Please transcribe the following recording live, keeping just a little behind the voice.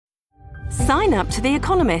Sign up to The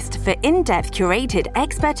Economist for in-depth curated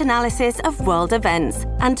expert analysis of world events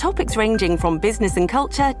and topics ranging from business and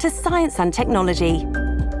culture to science and technology.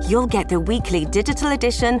 You'll get the weekly digital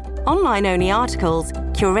edition, online-only articles,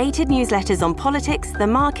 curated newsletters on politics, the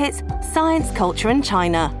markets, science, culture and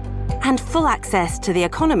China, and full access to The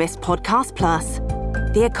Economist Podcast Plus.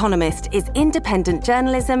 The Economist is independent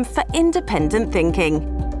journalism for independent thinking.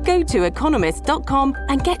 Go to economist.com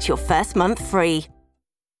and get your first month free.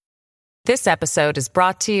 This episode is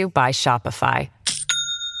brought to you by Shopify.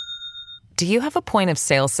 Do you have a point of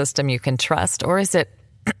sale system you can trust, or is it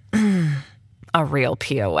a real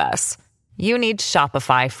POS? You need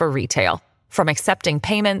Shopify for retail. From accepting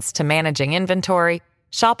payments to managing inventory,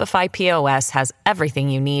 Shopify POS has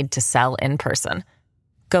everything you need to sell in person.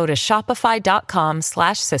 Go to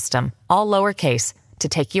shopify.com/system, all lowercase, to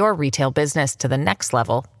take your retail business to the next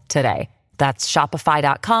level today. That's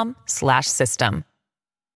shopify.com/system.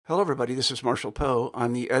 Hello, everybody. This is Marshall Poe.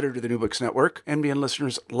 I'm the editor of the New Books Network. NBN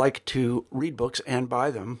listeners like to read books and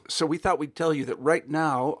buy them. So we thought we'd tell you that right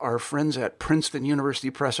now, our friends at Princeton University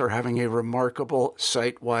Press are having a remarkable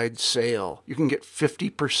site-wide sale. You can get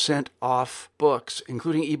 50% off books,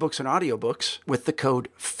 including ebooks and audiobooks, with the code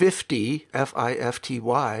 50,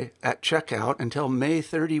 F-I-F-T-Y, at checkout until May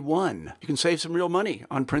 31. You can save some real money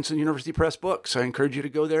on Princeton University Press books. I encourage you to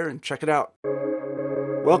go there and check it out.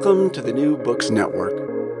 Welcome to the New Books Network.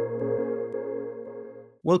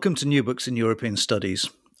 Welcome to New Books in European Studies.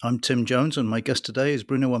 I'm Tim Jones, and my guest today is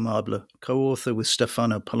Bruno Amable, co-author with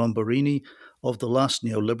Stefano Palomborini of The Last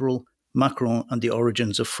Neoliberal, Macron and the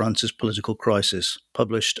Origins of France's Political Crisis,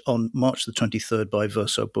 published on March the 23rd by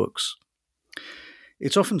Verso Books.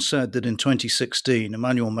 It's often said that in 2016,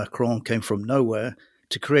 Emmanuel Macron came from nowhere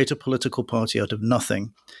to create a political party out of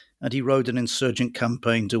nothing, and he rode an insurgent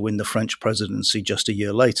campaign to win the French presidency just a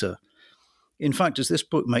year later. In fact, as this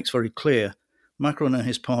book makes very clear, Macron and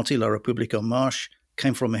his party, La République En Marche,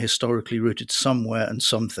 came from a historically rooted somewhere and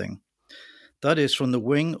something. That is, from the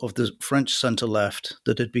wing of the French centre-left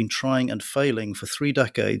that had been trying and failing for 3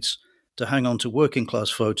 decades to hang on to working-class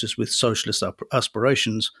voters with socialist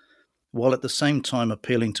aspirations, while at the same time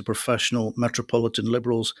appealing to professional metropolitan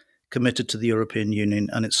liberals committed to the European Union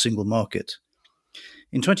and its single market.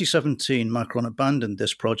 In 2017, Macron abandoned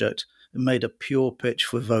this project and made a pure pitch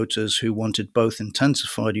for voters who wanted both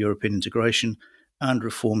intensified European integration and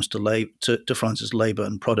reforms to France's labour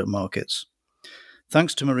and product markets.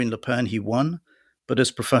 Thanks to Marine Le Pen, he won, but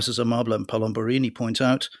as Professors Amable and Palomborini point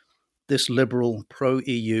out, this liberal,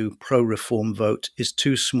 pro-EU, pro-reform vote is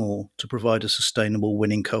too small to provide a sustainable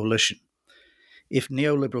winning coalition. If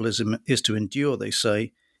neoliberalism is to endure, they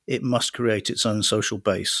say, it must create its own social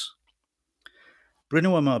base.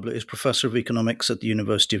 Bruno Amable is Professor of Economics at the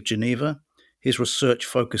University of Geneva. His research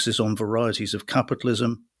focuses on varieties of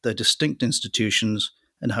capitalism, their distinct institutions,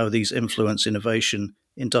 and how these influence innovation,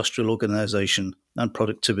 industrial organisation, and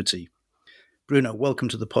productivity. Bruno, welcome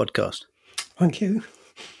to the podcast. Thank you.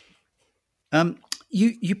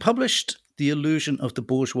 You published The Illusion of the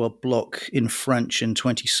Bourgeois Bloc in French in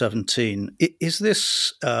 2017. Is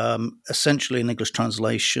this essentially an English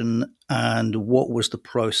translation, and what was the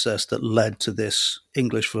process that led to this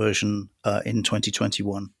English version in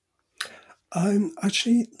 2021?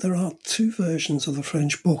 Actually, there are 2 versions of the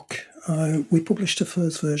French book. We published the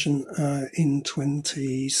first version in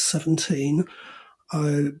 2017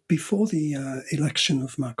 before the election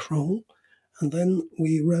of Macron. And then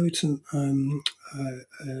we wrote an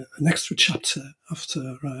extra chapter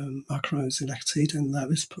after Macron was elected, and that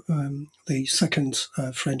was the second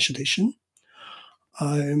French edition.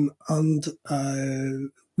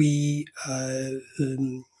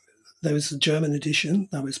 There was a German edition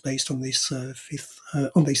that was based on this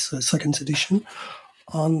second edition,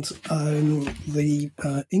 and the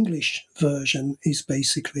English version is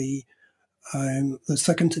basically the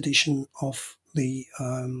second edition of the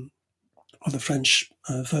French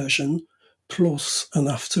version, plus an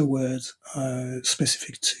afterword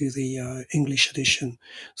specific to the English edition.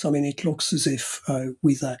 So, I mean, it looks as if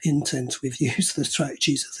with that intent we've used the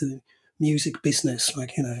strategies of the music business,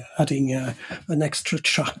 like, adding an extra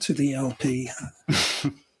track to the LP.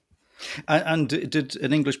 And did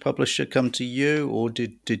an English publisher come to you, or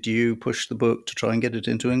did you push the book to try and get it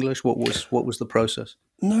into English? What was the process?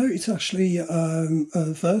 No, it's actually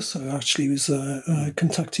Verso actually was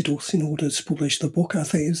contacted us in order to publish the book. I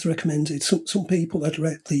think it was recommended. Some people had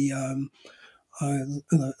read the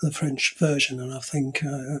French version, and I think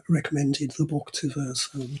recommended the book to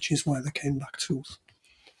Verso, which is why they came back to us.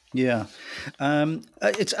 Yeah,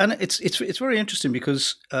 it's very interesting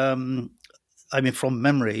because from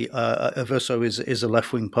memory, Verso is a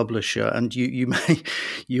left-wing publisher, and you may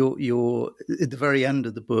your at the very end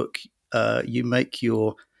of the book, you make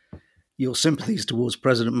your sympathies towards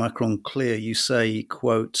President Macron clear. You say,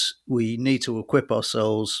 quote, "We need to equip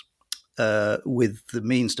ourselves with the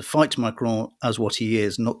means to fight Macron as what he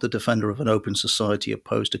is, not the defender of an open society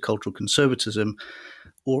opposed to cultural conservatism,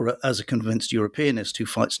 or as a convinced Europeanist who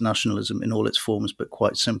fights nationalism in all its forms, but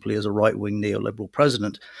quite simply as a right-wing neoliberal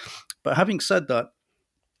president." But having said that,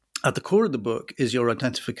 at the core of the book is your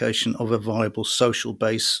identification of a viable social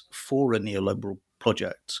base for a neoliberal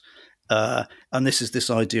project. And this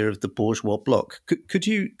idea of the bourgeois bloc. Could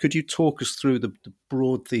you talk us through the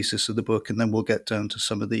broad thesis of the book, and then we'll get down to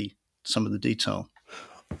some of the detail?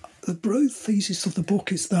 The broad thesis of the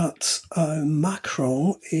book is that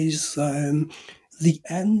Macron is the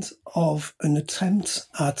end of an attempt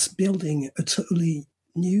at building a totally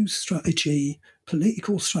new strategy,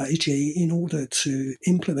 political strategy, in order to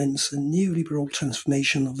implement a neoliberal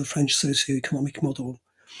transformation of the French socio-economic model.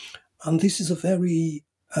 And this is a very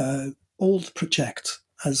old project,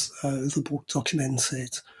 as the book documents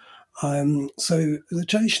it. So the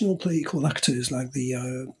traditional political actors like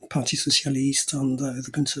the Parti Socialiste and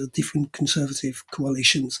the different conservative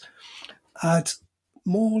coalitions had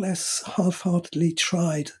more or less half-heartedly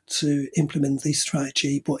tried to implement this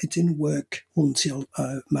strategy, but it didn't work until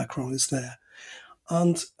Macron is there.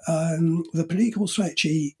 And the political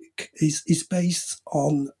strategy is based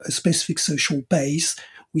on a specific social base,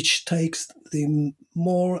 which takes the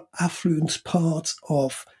more affluent part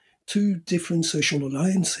of two different social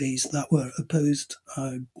alliances that were opposed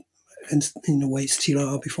in a way still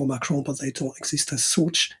are before Macron, but they don't exist as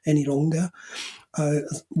such any longer.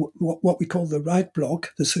 What we call the right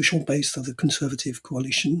bloc, the social base of the conservative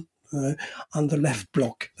coalition, and the left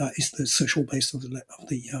bloc, that is the social base of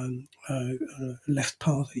the left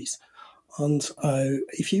parties. And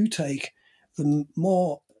if you take the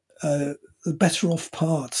more the better off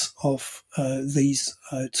parts of these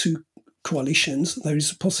two coalitions, there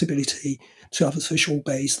is a possibility to have a social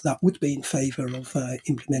base that would be in favour of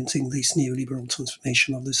implementing this neoliberal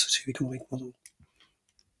transformation of the socio-economic model.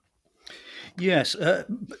 Yes,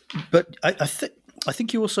 but I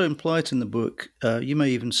think you also imply it in the book. You may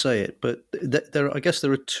even say it, but I guess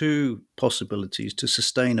there are two possibilities to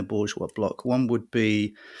sustain a bourgeois bloc. One would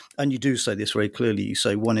be, and you do say this very clearly. You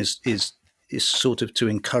say one is sort of to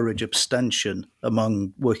encourage abstention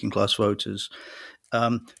among working class voters,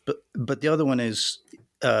 but the other one is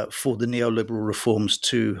for the neoliberal reforms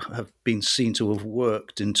to have been seen to have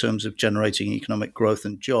worked in terms of generating economic growth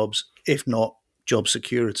and jobs, if not job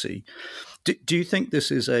security. Do you think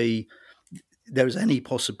there is any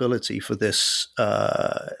possibility for this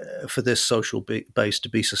social base to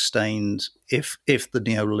be sustained if the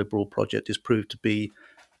neoliberal project is proved to be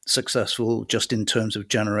successful just in terms of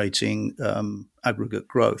generating aggregate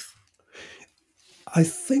growth? I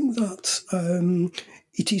think that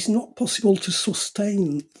it is not possible to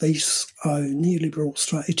sustain this neoliberal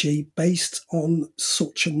strategy based on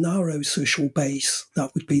such a narrow social base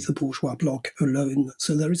that would be the bourgeois bloc alone.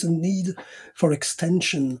 So there is a need for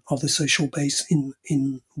extension of the social base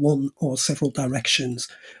in one or several directions.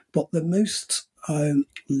 But the most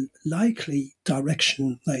likely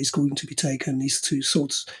direction that is going to be taken is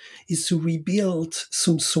to rebuild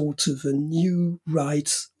some sort of a new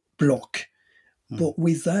right bloc, but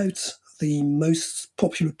without the most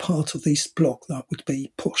popular part of this bloc that would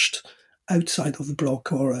be pushed outside of the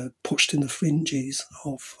bloc or pushed in the fringes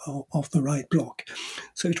of the right bloc.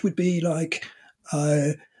 So it would be like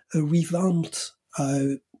a revamped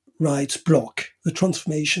right bloc, the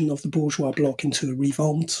transformation of the bourgeois bloc into a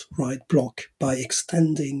revamped right bloc by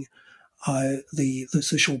extending the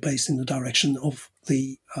social base in the direction of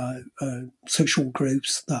the social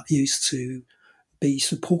groups that used to be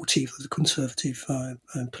supportive of the conservative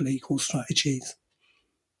political strategies.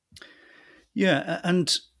 Yeah,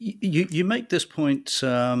 and you make this point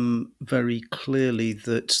very clearly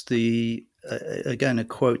that again, a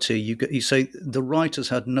quote here, you say, the right has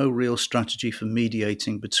had no real strategy for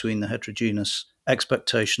mediating between the heterogeneous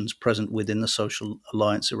expectations present within the social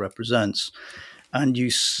alliance it represents. And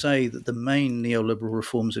you say that the main neoliberal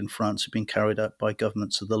reforms in France have been carried out by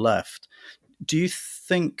governments of the left. Do you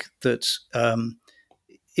think that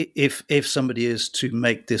if somebody is to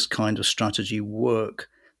make this kind of strategy work,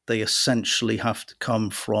 they essentially have to come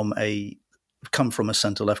from a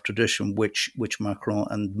centre-left tradition, which Macron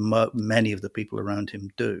and many of the people around him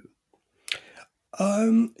do?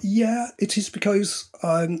 Yeah, it is because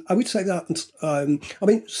I would say that.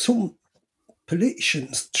 Some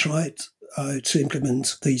politicians tried to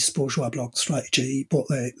implement this bourgeois bloc strategy, but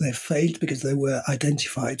they failed because they were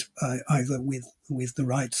identified either with the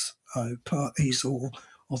right parties or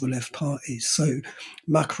the left parties. So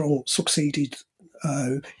Macron succeeded.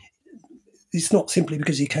 It's not simply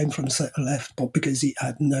because he came from the left, but because he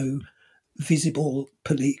had no visible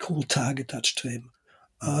political tag attached to him.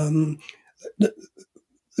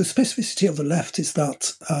 The specificity of the left is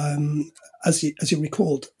that, as you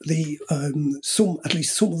recalled, at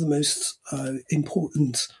least some of the most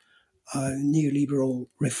important neoliberal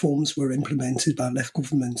reforms were implemented by left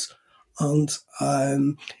governments, and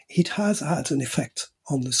it has had an effect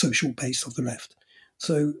on the social base of the left.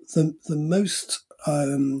 So the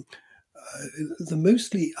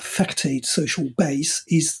mostly affected social base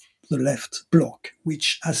is the left bloc,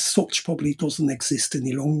 which as such probably doesn't exist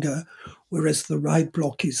any longer, whereas the right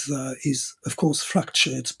bloc is of course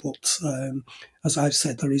fractured, but as I've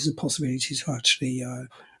said, there is a possibility to actually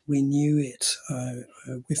renew it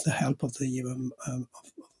with the help of the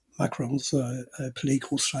Macron's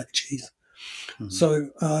political strategies. Mm-hmm. So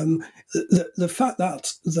the fact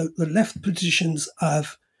that the left politicians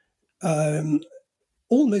have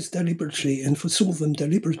almost deliberately, and for some of them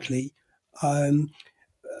deliberately,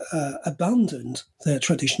 abandoned their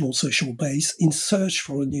traditional social base in search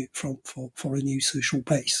for a new social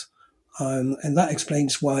base, and that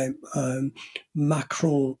explains why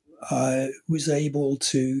Macron was able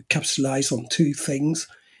to capitalize on two things: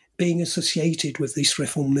 being associated with this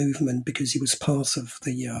reform movement because he was part of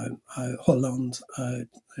the Hollande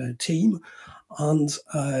team, and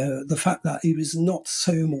the fact that he was not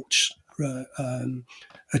so much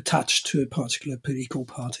attached to a particular political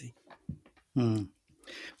party. Hmm.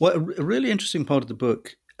 Well, a really interesting part of the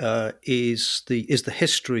book is the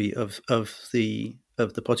history of the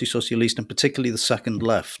Parti Socialiste, and particularly the second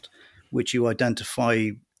left, which you identify,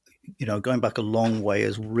 going back a long way,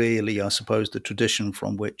 as really, I suppose, the tradition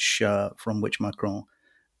from which Macron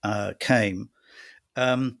came.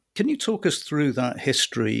 Can you talk us through that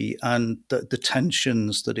history and the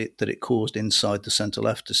tensions that it caused inside the centre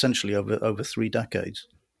left, essentially over 3 decades?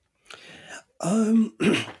 I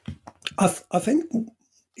think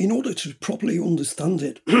in order to properly understand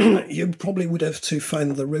it, you probably would have to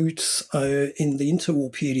find the roots in the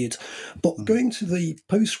interwar period. But going to the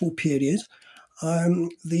post-war period,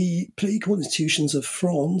 the political institutions of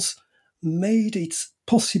France made it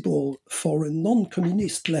possible for a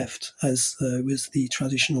non-communist left, as was the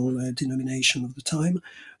traditional denomination of the time,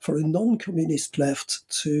 for a non-communist left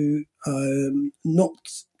to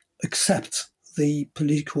not accept the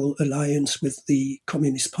political alliance with the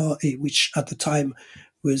Communist Party, which at the time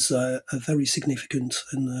was a very significant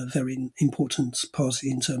and a very important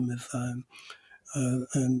party in terms of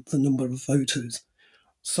the number of voters.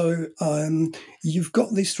 So you've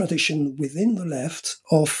got this tradition within the left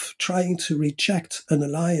of trying to reject an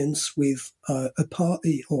alliance with a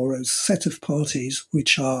party or a set of parties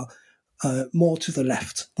which are more to the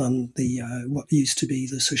left than the what used to be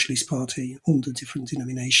the Socialist Party under different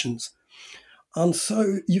denominations. And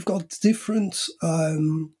so you've got different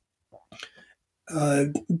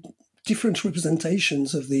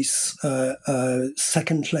representations of this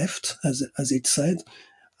second left, as it said,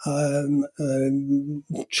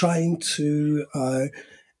 trying to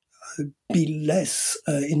be less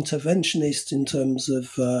interventionist in terms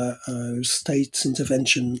of state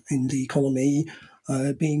intervention in the economy,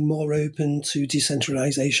 being more open to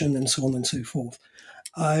decentralization and so on and so forth.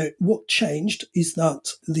 What changed is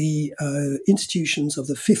that the institutions of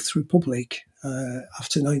the Fifth Republic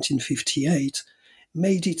after 1958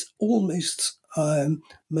 made it almost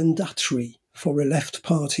mandatory for a left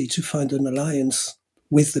party to find an alliance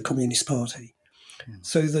with the Communist Party.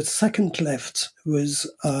 So the second left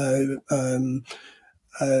was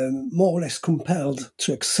more or less compelled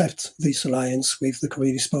to accept this alliance with the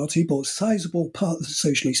Communist Party, but a sizable part of the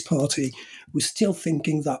Socialist Party was still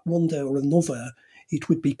thinking that one day or another it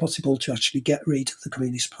would be possible to actually get rid of the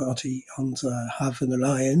Communist Party and have an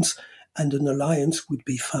alliance, and an alliance would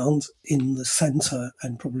be found in the centre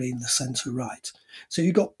and probably in the centre-right. So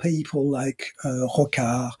you got people like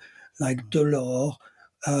Rocard, like Delors,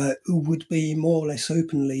 who would be more or less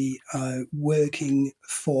openly working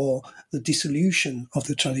for the dissolution of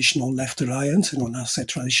the traditional left alliance, and when I say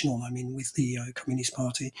traditional, I mean with the Communist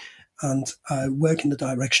Party, and work in the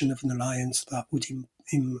direction of an alliance that would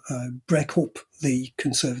break up the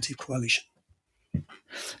Conservative coalition.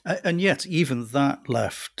 And yet, even that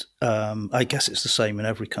left, I guess it's the same in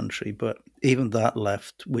every country, but even that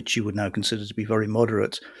left, which you would now consider to be very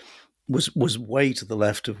moderate, was way to the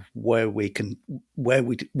left of where we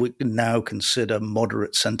now consider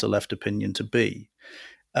moderate centre-left opinion to be.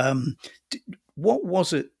 What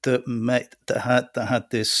was it that had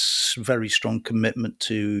this very strong commitment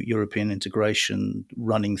to European integration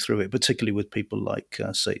running through it, particularly with people like,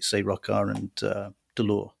 say Rocard and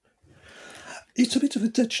Delors? It's a bit of a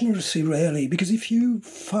degeneracy, really, because if you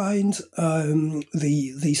find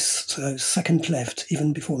the second left,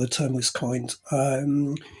 even before the term was coined,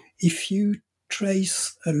 if you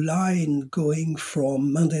trace a line going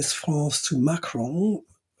from Mendès France to Macron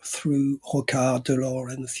through Rocard,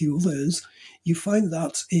 Delors, and a few others, you find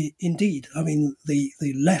that indeed, I mean, the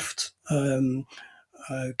left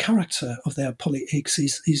character of their politics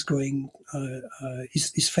is going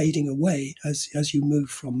is fading away as you move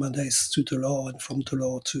from Mendès to Delors and from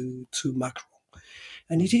Delors to Macron,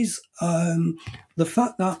 and it is the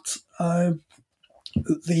fact that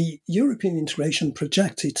the European integration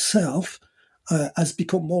project itself has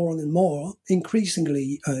become more and more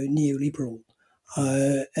increasingly neoliberal,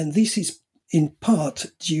 and this is in part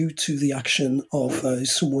due to the action of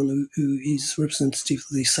someone who is representative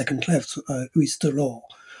of the second left, who is Delors.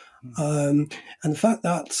 And the fact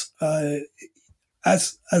that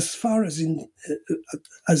as far as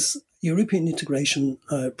European integration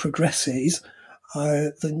progresses,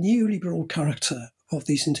 the neoliberal character of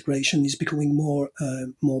this integration is becoming more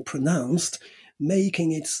pronounced,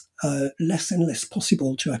 making it less and less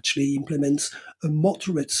possible to actually implement a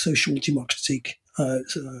moderate social democratic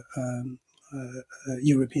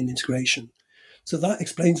European integration. So that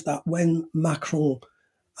explains that when Macron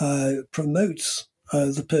promotes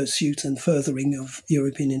the pursuit and furthering of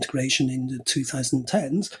European integration in the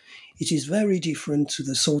 2010s, it is very different to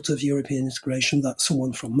the sort of European integration that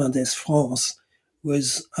someone from Mendès France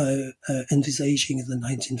was envisaging in the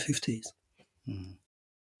 1950s.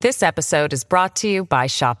 This episode is brought to you by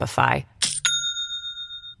Shopify.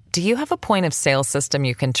 Do you have a point of sale system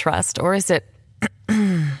you can trust, or is it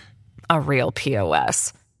a real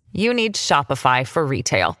POS? You need Shopify for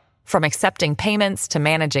retail. From accepting payments to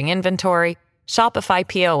managing inventory, Shopify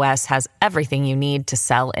POS has everything you need to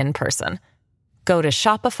sell in person. Go to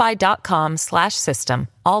shopify.com/system,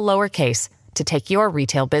 all lowercase, to take your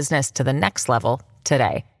retail business to the next level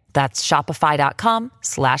today. That's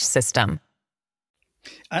shopify.com/system.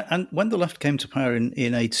 And when the left came to power in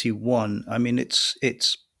 1981, I mean, its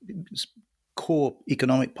core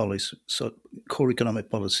economic policies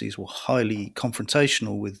were highly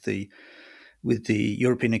confrontational with the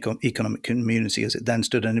European Economic Community as it then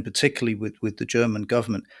stood, and particularly with the German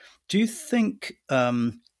government. Do you think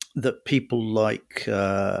that people like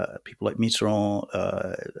Mitterrand,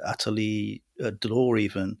 Attali, Delors,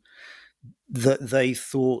 even that they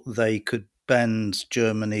thought they could bend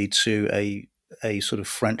Germany to a sort of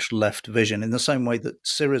French left vision, in the same way that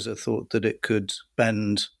Syriza thought that it could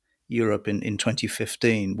bend Europe in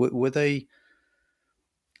 2015? Were they?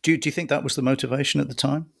 Do you think that was the motivation at the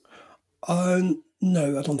time?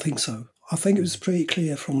 No, I don't think so. I think it was pretty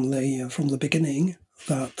clear from the beginning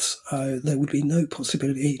that there would be no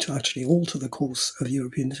possibility to actually alter the course of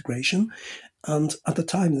European integration. And at the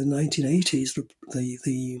time, in the 1980s,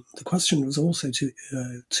 the question was also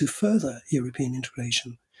to further European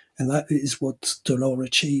integration. And that is what Delors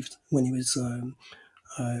achieved when he was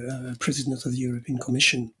president of the European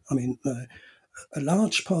Commission. I mean, a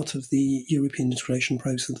large part of the European integration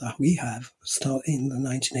process that we have started in the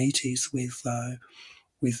 1980s with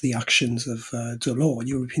the actions of Delors,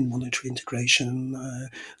 European monetary integration,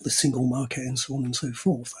 the single market, and so on and so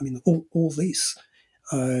forth. I mean, all this,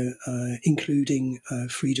 including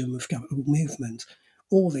freedom of capital movement,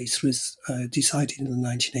 all this was decided in the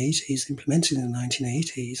 1980s, implemented in the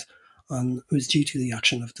 1980s, and was due to the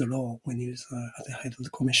action of Delors when he was at the head of the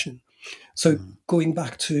Commission. So going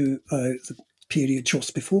back to the period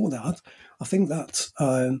just before that, I think that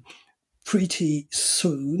pretty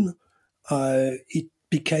soon it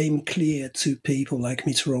became clear to people like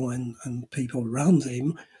Mitterrand and people around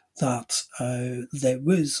him that there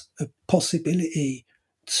was a possibility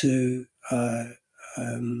to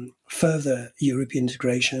further European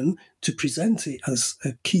integration, to present it as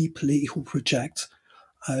a key political project,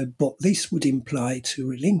 but this would imply to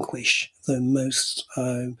relinquish the most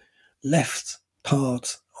left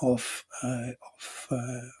part of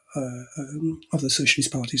the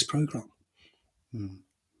Socialist Party's programme.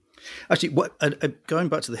 Actually, going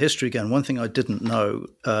back to the history again, one thing I didn't know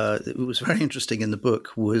that was very interesting in the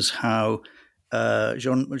book was how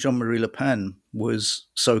Jean-Marie Le Pen was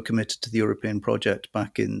so committed to the European project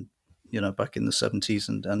back in the 70s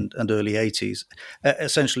and early 80s,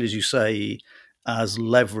 essentially, as you say, as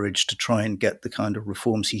leverage to try and get the kind of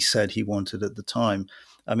reforms he said he wanted at the time.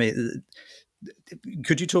 I mean,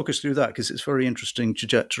 could you talk us through that? Because it's a very interesting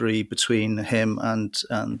trajectory between him and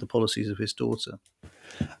the policies of his daughter.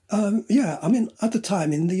 Yeah, I mean, at the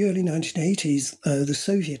time, in the early 1980s, the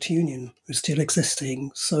Soviet Union was still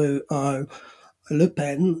existing. So Le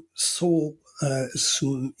Pen saw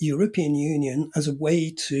some European Union as a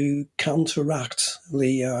way to counteract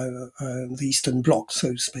the Eastern Bloc,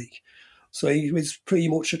 so to speak. So it was pretty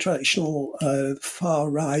much a traditional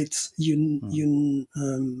far-right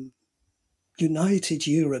united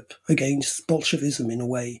Europe against Bolshevism in a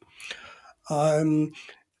way. And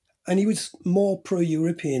he was more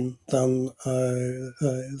pro-European than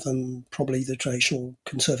probably the traditional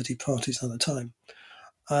conservative parties at the time.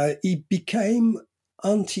 He became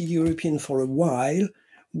anti-European for a while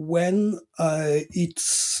when he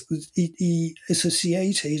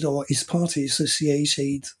associated, or his party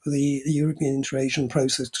associated, the European integration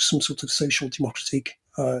process to some sort of social democratic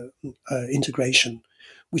integration,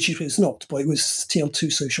 which it was not, but it was still too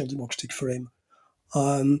social democratic for him.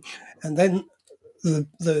 And then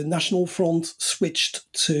the National Front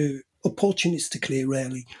switched to, opportunistically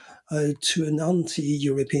really, to an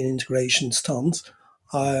anti-European integration stance,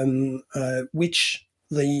 which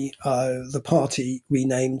the party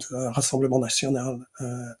renamed Rassemblement National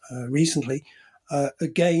recently,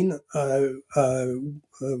 again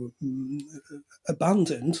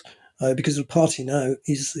abandoned, because the party now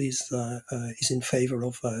is in favour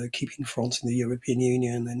of keeping France in the European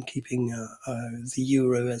Union and keeping the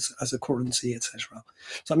euro as a currency, etc.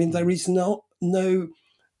 So I mean, there is no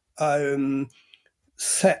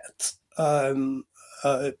set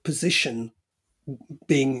position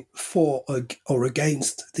being for or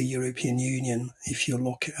against the European Union. If you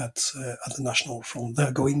look at the National Front,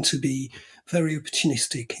 they're going to be very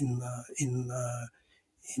opportunistic in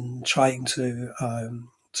trying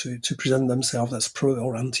to present themselves as pro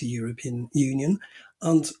or anti-European Union.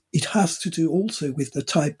 And it has to do also with the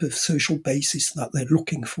type of social basis that they're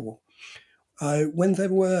looking for. When they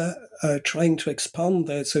were trying to expand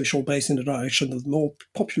their social base in the direction of more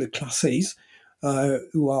popular classes,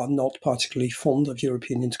 who are not particularly fond of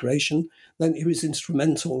European integration, then it was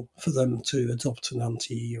instrumental for them to adopt an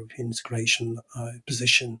anti-European integration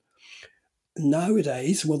position.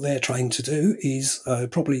 Nowadays, what they're trying to do is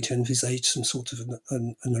probably to envisage some sort of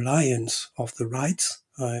an alliance of the right,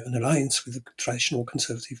 an alliance with the traditional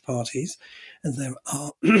conservative parties, and they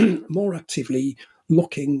are more actively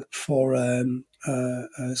looking for a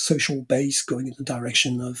social base going in the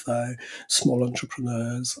direction of small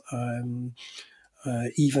entrepreneurs,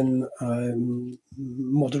 even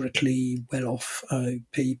moderately well-off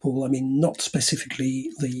people. I mean, not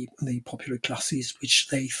specifically the popular classes, which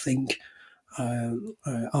they think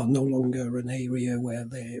are no longer an area where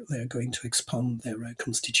they're going to expand their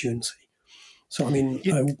constituency. So, I mean,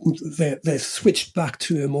 they're switched back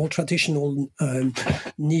to a more traditional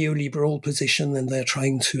neoliberal position, and they're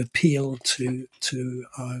trying to appeal to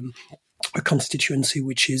a constituency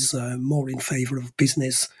which is more in favour of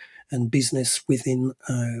business and business within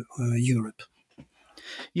Europe.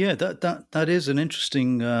 Yeah, that is an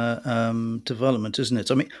interesting development, isn't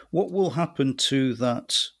it? I mean, what will happen to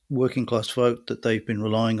that working class vote that they've been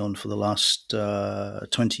relying on for the last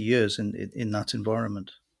 20 years in that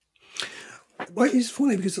environment? Well, it's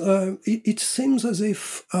funny because it seems as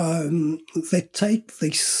if they take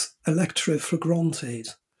this electorate for granted.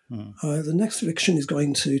 The next election is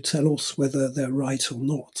going to tell us whether they're right or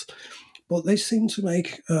not. But they seem to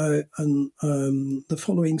make the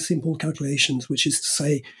following simple calculations, which is to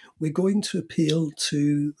say, we're going to appeal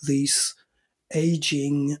to these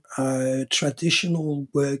aging, traditional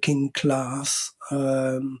working class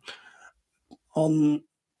on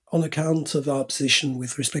account of our position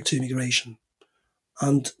with respect to immigration.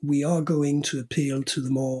 And we are going to appeal to the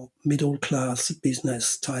more middle-class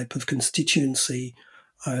business type of constituency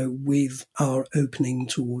with our opening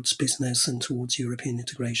towards business and towards European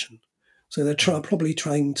integration. So they're probably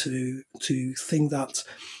trying to think that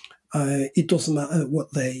it doesn't matter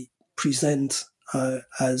what they present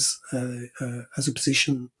as a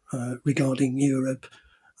position regarding Europe.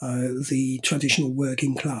 The traditional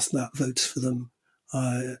working class that votes for them,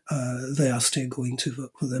 they are still going to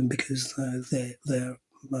vote for them because their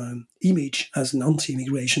image as an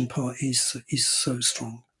anti-immigration party is so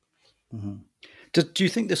strong. Mm-hmm. Do you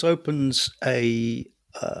think this opens an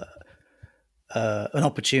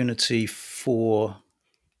opportunity for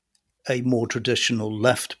a more traditional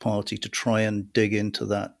left party to try and dig into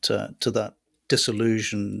that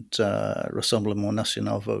disillusioned Rassemblement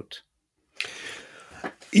National vote?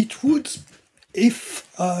 It would, if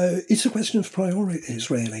it's a question of priorities,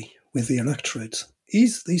 really, with the electorate.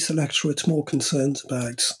 Is this electorate more concerned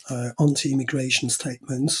about anti-immigration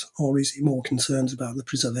statements, or is it more concerned about the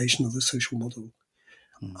preservation of the social model?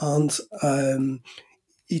 And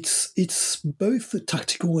it's both the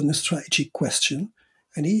tactical and the strategic question,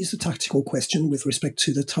 and it is a tactical question with respect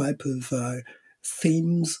to the type of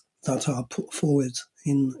themes that are put forward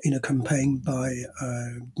in a campaign by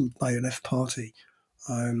a left party.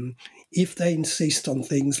 If they insist on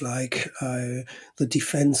things like the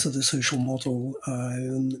defense of the social model,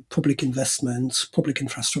 public investments, public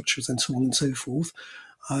infrastructures, and so on and so forth,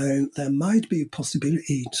 there might be a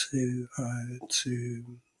possibility to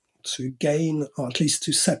gain, or at least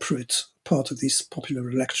to separate part of this popular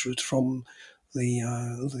electorate from the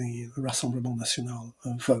Rassemblement National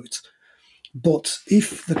vote. But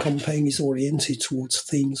if the campaign is oriented towards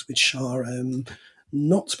themes which are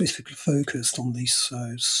not specifically focused on this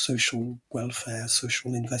social welfare,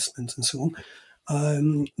 social investment, and so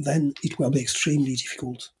on, then it will be extremely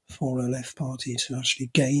difficult for a left party to actually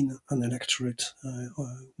gain an electorate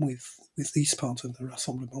with this part of the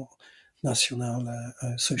Rassemblement National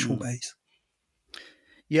social base.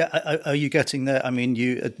 Yeah, are you getting there? I mean,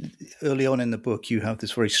 you early on in the book, you have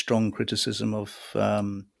this very strong criticism of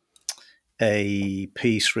a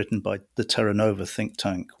piece written by the Terra Nova think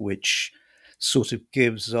tank, which sort of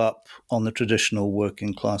gives up on the traditional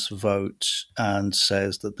working class vote and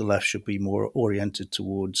says that the left should be more oriented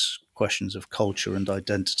towards questions of culture and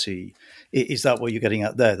identity. Is that what you're getting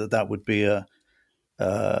at there, that would be a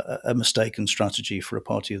mistaken strategy for a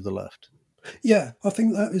party of the left? Yeah, I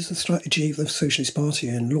think that is the strategy of the Socialist Party,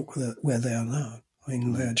 and look where they are now. I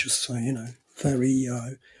mean, they're just, very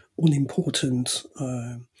unimportant,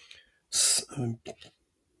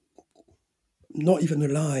 not even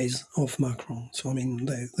allies of Macron. So, I mean,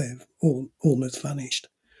 they've almost vanished.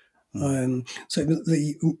 So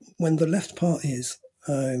when the left parties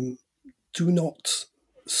do not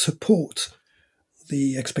support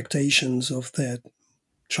the expectations of their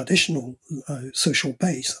traditional social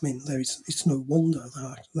base, I mean, it's no wonder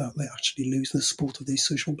that they actually lose the support of this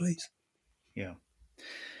social base. Yeah.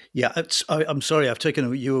 Yeah, I'm sorry, I've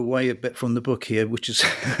taken you away a bit from the book here, which is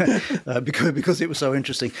because it was so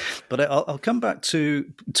interesting. But I'll come back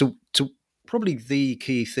to probably the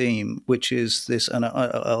key theme, which is this, and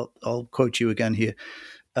I'll quote you again here.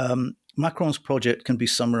 Macron's project can be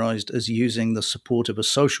summarized as using the support of a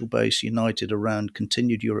social base united around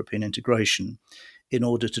continued European integration in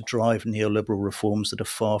order to drive neoliberal reforms that are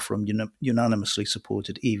far from unanimously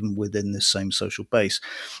supported even within this same social base.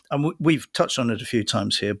 And we've touched on it a few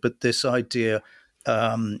times here, but this idea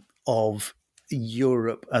of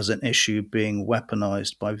Europe as an issue being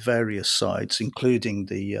weaponized by various sides, including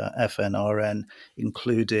the FNRN,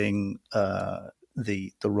 including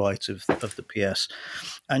the right of the PS.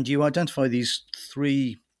 And you identify these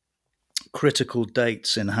three critical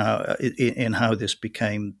dates in how this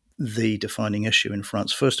became the defining issue in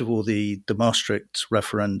France. First of all, the Maastricht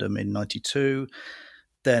referendum in 1992,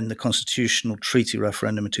 then the constitutional treaty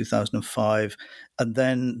referendum in 2005, and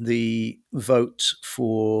then the vote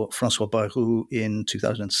for François Bayrou in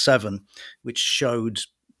 2007, which showed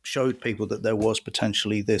people that there was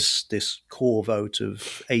potentially this core vote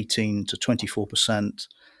of 18 to 24%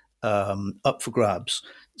 up for grabs.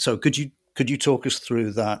 So could you talk us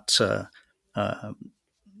through that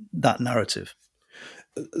narrative?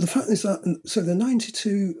 The fact is that the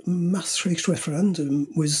 92 Maastricht referendum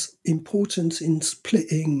was important in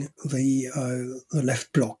splitting the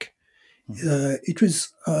left bloc. It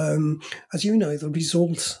was, as you know, the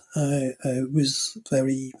result was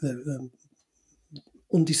very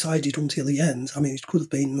undecided until the end. I mean, it could have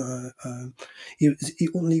been, it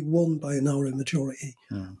only won by a narrow majority.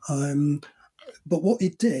 But what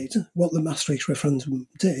the Maastricht referendum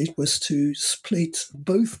did, was to split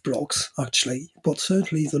both blocs, actually, but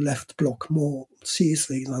certainly the left bloc more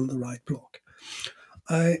seriously than the right bloc.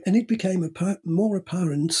 And it became more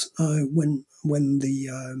apparent when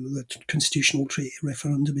the constitutional treaty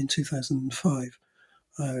referendum in 2005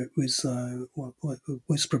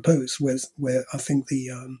 was proposed, where I think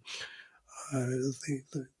the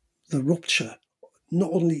rupture,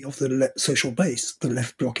 not only of the social base, the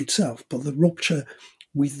left bloc itself, but the rupture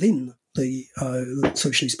within the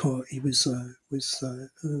Socialist Party was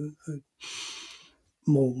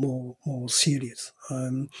more serious.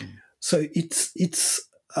 So it's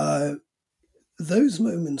those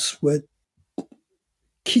moments were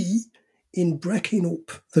key in breaking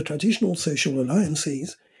up the traditional social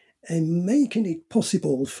alliances and making it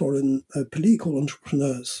possible for a political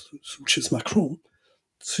entrepreneur such as Macron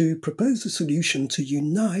to propose a solution to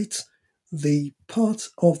unite the part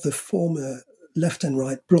of the former left and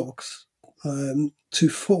right blocs to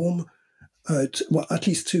form, at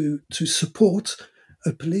least to support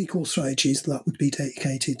political strategies that would be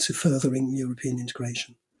dedicated to furthering European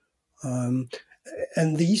integration.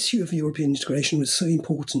 And the issue of European integration was so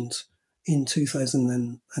important in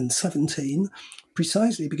 2017,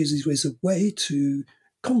 precisely because it was a way to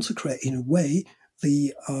consecrate, in a way,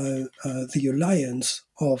 the alliance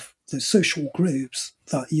of the social groups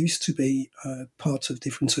that used to be part of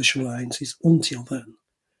different social alliances until then.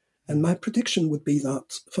 And my prediction would be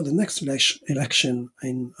that for the next election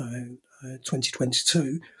in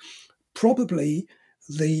 2022, probably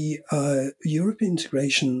the European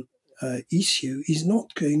integration issue is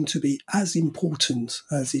not going to be as important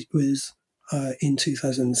as it was in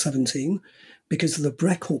 2017, because the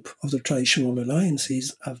breakup of the traditional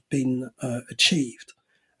alliances have been achieved.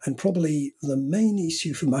 And probably the main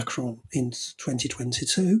issue for Macron in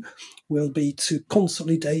 2022 will be to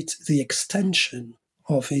consolidate the extension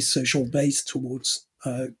of his social base towards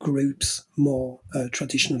groups more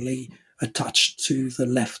traditionally attached to the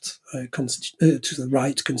left, to the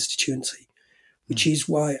right constituency, which is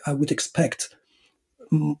why I would expect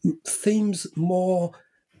themes more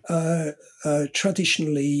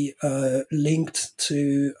traditionally linked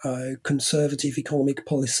to conservative economic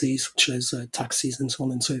policies, such as taxes and so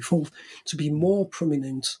on and so forth, to be more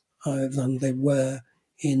prominent than they were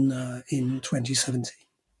in 2017.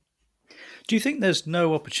 Do you think there's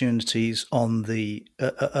no opportunities on the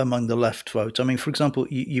among the left vote? I mean, for example,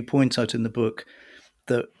 you point out in the book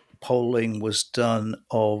that polling was done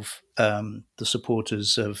of the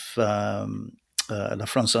supporters of La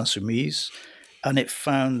France Insoumise, and it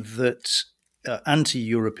found that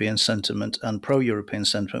anti-European sentiment and pro-European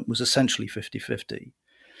sentiment was essentially 50-50.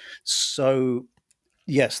 So,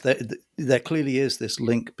 yes, there clearly is this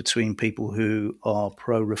link between people who are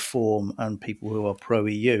pro-reform and people who are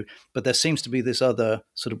pro-EU, but there seems to be this other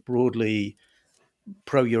sort of broadly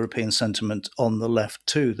pro-European sentiment on the left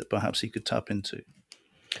too that perhaps he could tap into.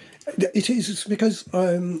 It is because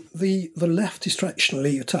the left is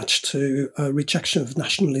traditionally attached to rejection of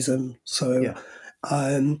nationalism. So,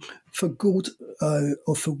 for good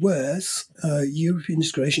or for worse, European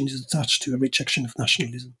integration is attached to a rejection of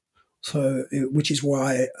nationalism. So, which is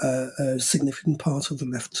why a significant part of the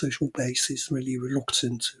left social base is really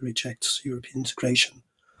reluctant to reject European integration.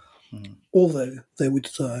 Although they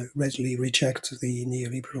would readily reject the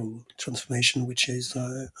neoliberal transformation, which is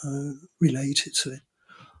related to it.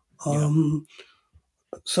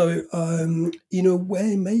 So, in a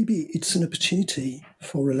way, maybe it's an opportunity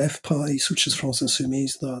for a left party such as France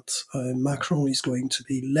Insoumise that Macron is going to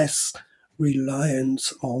be less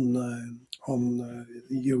reliant on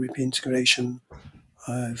European integration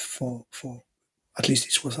for at least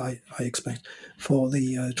it's what I expect for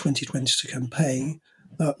the 2022 campaign.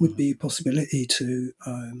 That would be a possibility to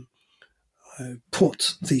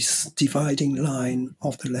put this dividing line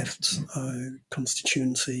of the left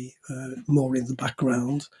constituency more in the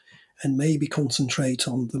background, and maybe concentrate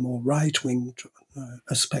on the more right-wing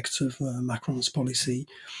aspects of Macron's policy,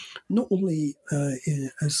 not only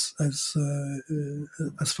as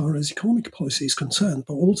far as economic policy is concerned,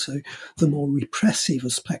 but also the more repressive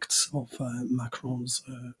aspects of Macron's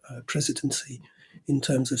presidency in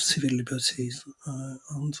terms of civil liberties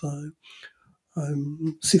and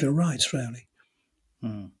civil rights, really.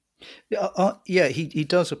 He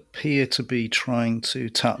does appear to be trying to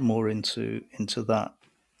tap more into that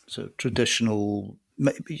sort of traditional,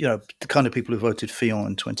 the kind of people who voted Fillon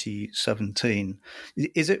in 2017.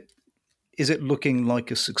 Is it looking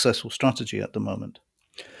like a successful strategy at the moment?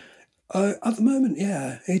 At the moment,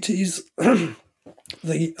 yeah, it is.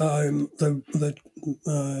 The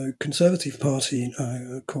Conservative Party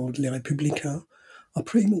called Les Républicains are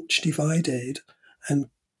pretty much divided, and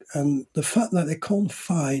the fact that they can't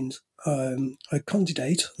find a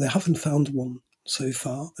candidate, they haven't found one so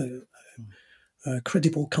far, a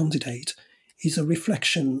credible candidate, is a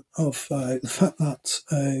reflection of the fact that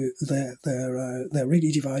they're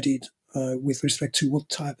really divided with respect to what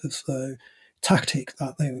type of tactic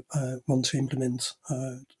that they want to implement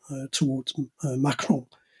towards Macron.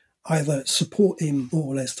 Either support him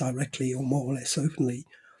more or less directly or more or less openly,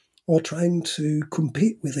 or trying to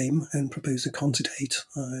compete with him and propose a candidate,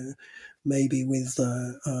 maybe with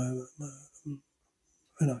the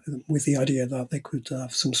idea that they could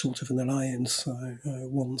have some sort of an alliance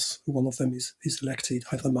once one of them is elected,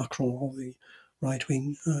 either Macron or the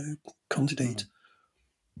right-wing candidate.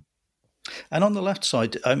 And on the left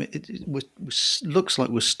side, I mean, it looks like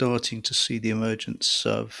we're starting to see the emergence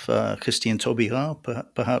of Christine Taubira,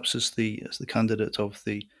 perhaps as the candidate of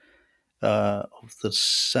the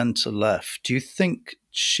centre left. Do you think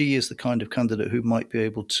she is the kind of candidate who might be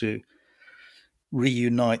able to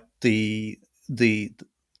reunite the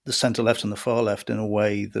centre left and the far left in a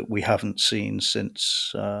way that we haven't seen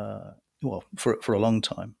since for a long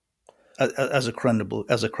time? as a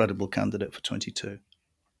credible candidate for 22?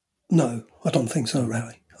 No, I don't think so,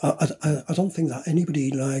 really. I don't think that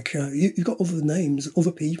anybody you've got other names,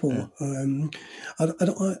 other people. Yeah. I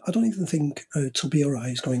don't even think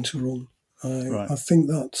Tobiera is going to run. Right. I think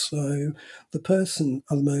that the person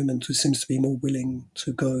at the moment who seems to be more willing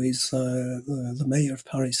to go is the mayor of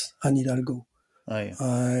Paris, Anne Hidalgo. Oh,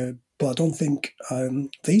 yeah. But I don't think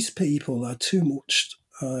these people are too much,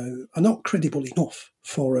 are not credible enough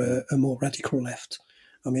for a more radical left.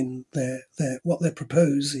 I mean, what they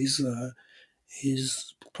propose is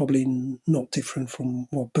probably not different from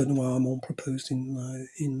what Benoît Hamon proposed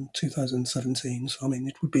in 2017. So, I mean,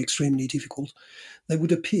 it would be extremely difficult. They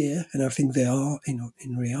would appear, and I think they are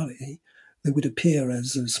in reality, they would appear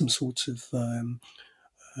as some sort of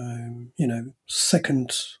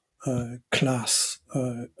second class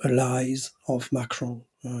allies of Macron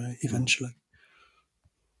eventually.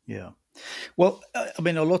 Yeah. Well, I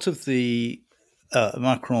mean, a lot of the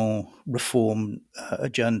Macron reform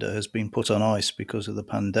agenda has been put on ice because of the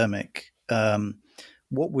pandemic.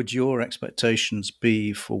 What would your expectations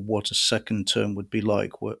be for what a second term would be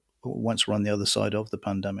like once we're on the other side of the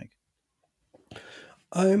pandemic?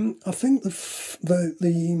 I think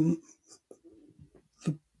the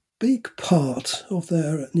big part of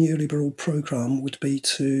their neoliberal program would be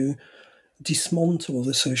to dismantle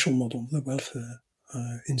the social model, the welfare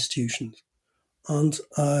institutions. And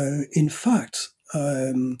in fact,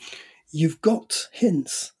 you've got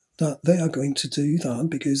hints that they are going to do that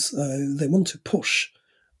because they want to push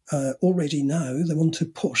already now. They want to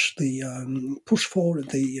push forward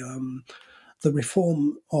the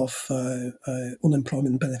reform of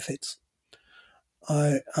unemployment benefits,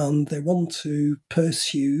 and they want to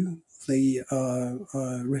pursue the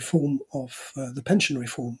reform of the pension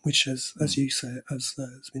reform, which, as you say, has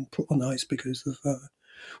been put on ice because of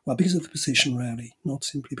the position, really, not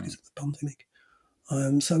simply because of the pandemic.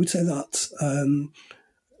 So I would say that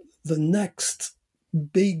the next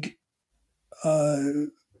big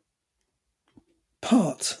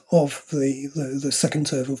part of the second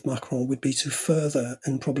term of Macron would be to further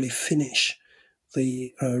and probably finish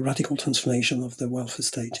the radical transformation of the welfare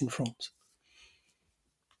state in France.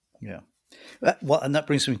 Yeah. Well, and that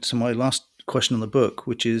brings me to my last question on the book,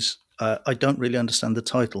 which is, I don't really understand the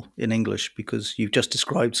title in English because you've just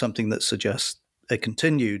described something that suggests a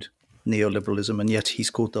continued neoliberalism, and yet he's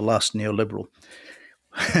called the last neoliberal.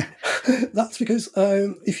 That's because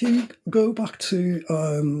if you go back to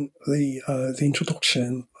the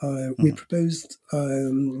introduction, we proposed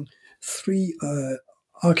three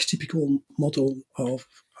archetypical model of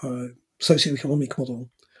socioeconomic model,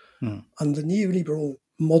 and the neoliberal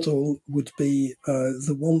model would be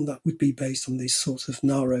the one that would be based on this sort of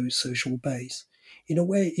narrow social base. In a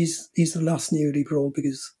way, is the last neoliberal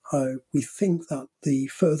because we think that the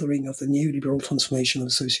furthering of the neoliberal transformation of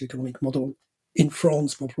the socioeconomic model in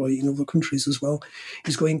France, but probably in other countries as well,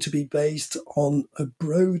 is going to be based on a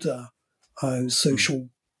broader social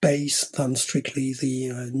base than strictly the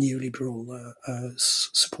neoliberal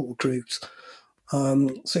support groups.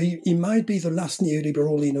 So he might be the last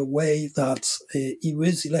neoliberal in a way that he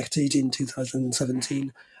was elected in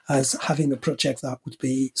 2017 as having a project that would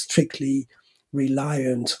be strictly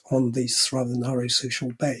reliant on this rather narrow social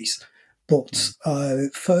base. But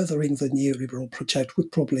furthering the neoliberal project would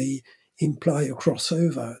probably imply a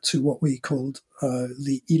crossover to what we called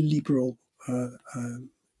the illiberal,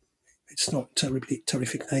 it's not a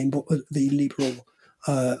terrific name, but the illiberal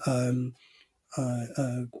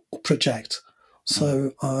project.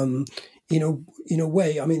 So, in a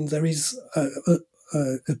way, I mean, there is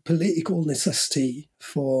a political necessity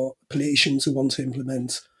for politicians who want to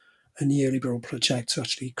implement a neoliberal project to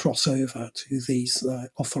actually cross over to these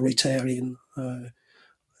authoritarian,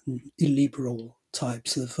 illiberal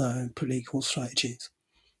types of political strategies.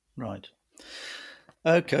 Right.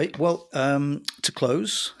 Okay. Well, to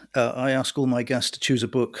close, I ask all my guests to choose a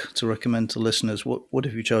book to recommend to listeners. What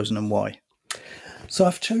have you chosen and why? So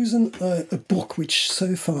I've chosen a book which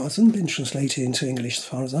so far hasn't been translated into English as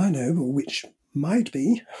far as I know, but which might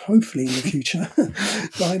be, hopefully in the future,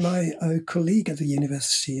 by my colleague at the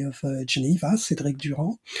University of Geneva, Cédric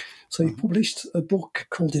Durand. So he published a book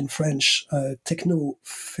called in French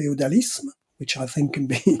Techno-Feudalisme, which I think can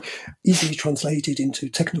be easily translated into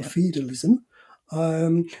techno-feudalism.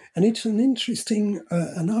 And it's an interesting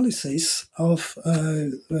analysis of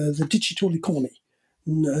the digital economy.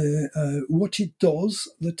 What it does,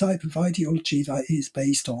 the type of ideology that it is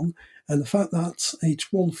based on, and the fact that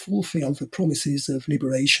it won't fulfill the promises of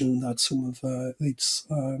liberation that some of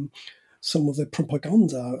the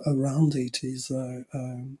propaganda around it is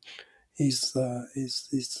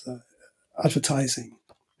advertising.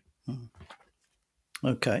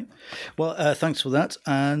 Okay. Well, thanks for that.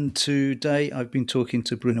 And today I've been talking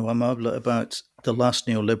to Bruno Amable about The Last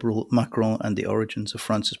Neoliberal, Macron and the Origins of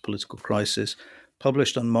France's Political Crisis,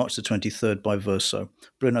 published on March the 23rd by Verso.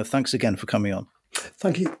 Bruno, thanks again for coming on.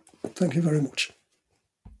 Thank you. Thank you very much.